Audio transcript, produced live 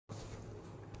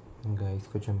Guys,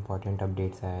 कुछ important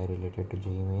updates आए related to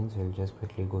Jee Mains. We'll just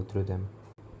quickly go through them.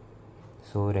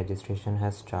 So registration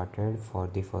has started for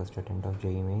the first attempt of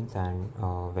Jee Mains and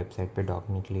website पे doc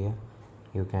निकली है.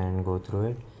 You can go through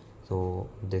it. So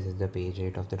this is the page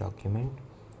 8 of the document.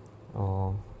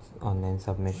 Online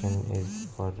submission is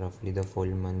for roughly the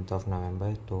full month of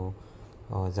November. तो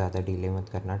ज़्यादा delay मत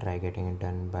करना. Try getting it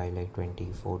done by like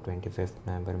 24-25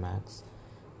 November max.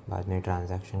 बाद में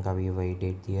transaction का भी वही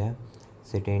date दिया है.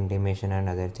 City intimation and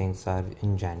other things are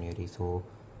in January, so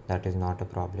that is not a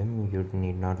problem. You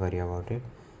need not worry about it.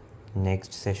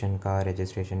 Next session का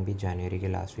registration भी January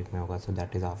के last week में होगा, so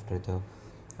that is after the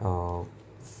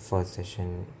first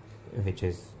session which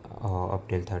is up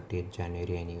till 30th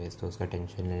January anyways, तो उसका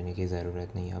tension लेने की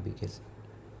ज़रूरत नहीं है अभी के.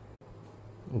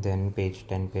 देन पेज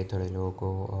 10 पे थोड़े लोगों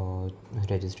को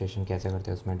रजिस्ट्रेशन कैसे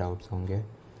करते हैं उसमें डाउट्स होंगे.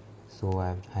 सो I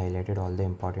have highlighted all the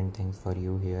important things for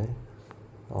you here.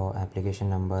 Application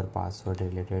number, password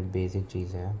related basic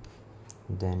चीज़ है.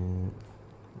 देन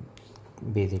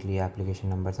बेसिकली एप्लीकेशन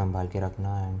नंबर संभाल के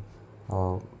रखना. एंड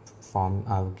फॉर्म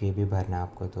आगे भी भरना है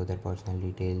आपको, तो उधर personal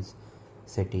details,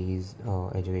 cities,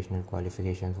 educational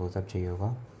qualifications वो सब चाहिए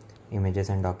होगा. इमेजेस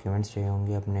एंड डॉक्यूमेंट्स चाहिए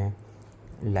होंगे. अपने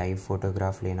लाइव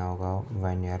फ़ोटोग्राफ लेना होगा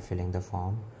when you are filling the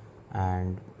form.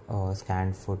 And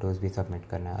scan photos भी सबमिट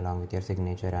करना है along with your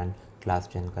signature and class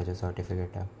 10 का जो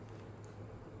सर्टिफिकेट है.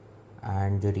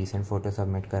 एंड जो रीसेंट फ़ोटो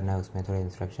सबमिट करना है उसमें थोड़े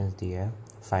इंस्ट्रक्शंस दिए है.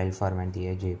 फाइल फॉर्मेट दिए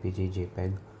है JPG,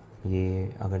 JPEG.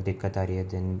 ये अगर दिक्कत आ रही है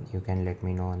then you can let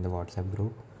me know on the WhatsApp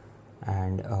group.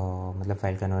 And मतलब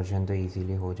फ़ाइल कन्वर्जन तो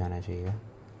ईजीली हो जाना चाहिए.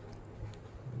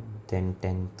 देन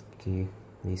 10th की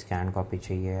भी स्कैन कॉपी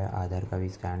चाहिए, आधार का भी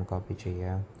स्कैन कॉपी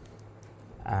चाहिए.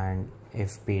 And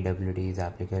if PWD is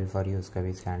applicable for you उसका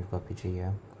भी स्कैन कॉपी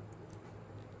चाहिए.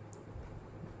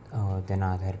 देन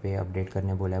आधार पे अपडेट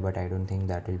करने बोला है, but I don't think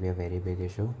that will be a very big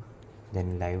issue.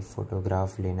 Then live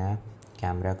photograph लेना है.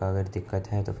 कैमरा का अगर दिक्कत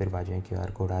है तो फिर बाजू में QR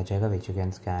कोड आ जाएगा which you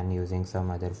can scan using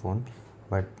some other phone,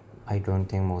 but I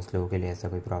don't think most लोगों के लिए ऐसा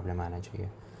कोई प्रॉब्लम आना चाहिए.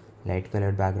 Light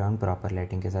coloured background proper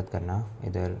lighting के साथ करना,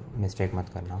 इधर मिस्टेक मत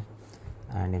करना.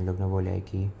 एंड इन लोग ने बोला है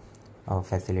कि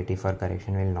facility for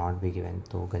correction will not be given,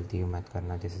 तो गलती मत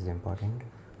करना. This is important.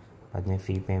 बाद में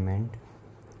फ़ी पेमेंट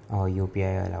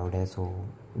UPI अलाउड है, so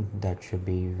that should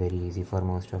be very easy for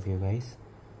most of you guys.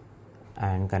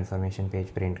 And conformation page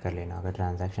print कर लेना. अगर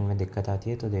ट्रांजैक्शन में दिक्कत आती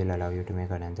है तो they will allow you to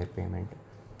make another payment.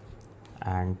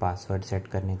 And password set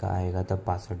करने का आएगा तब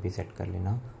पासवर्ड भी सेट कर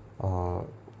लेना.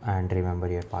 And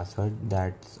remember your password,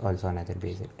 that's also another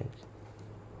basic tip.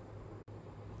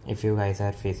 If you guys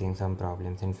are facing some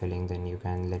problems in filling, then you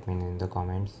can let me know in the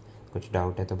comments. कुछ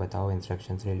doubt है तो बताओ.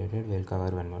 Instructions related will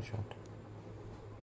cover one more shot.